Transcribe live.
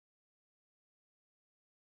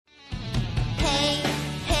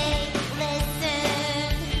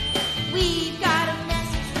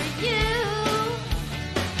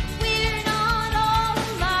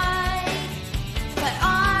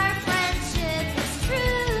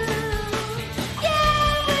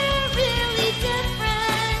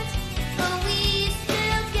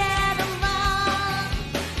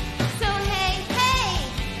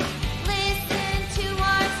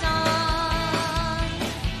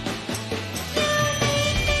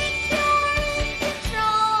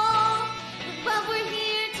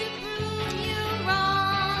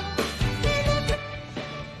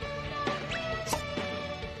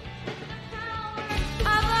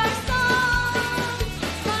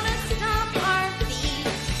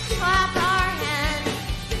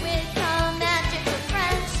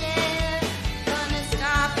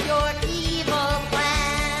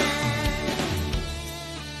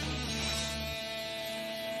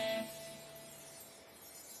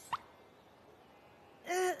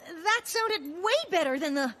sounded way better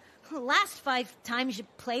than the last 5 times you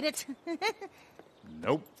played it.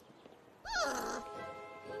 Nope.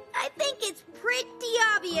 I think it's pretty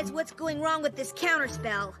obvious what's going wrong with this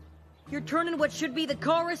counterspell. You're turning what should be the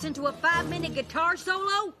chorus into a 5-minute guitar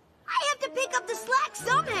solo? I have to pick up the slack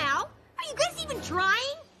somehow. Are you guys even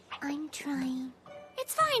trying? I'm trying.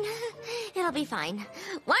 It's fine. It'll be fine.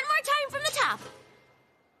 One more time from the top.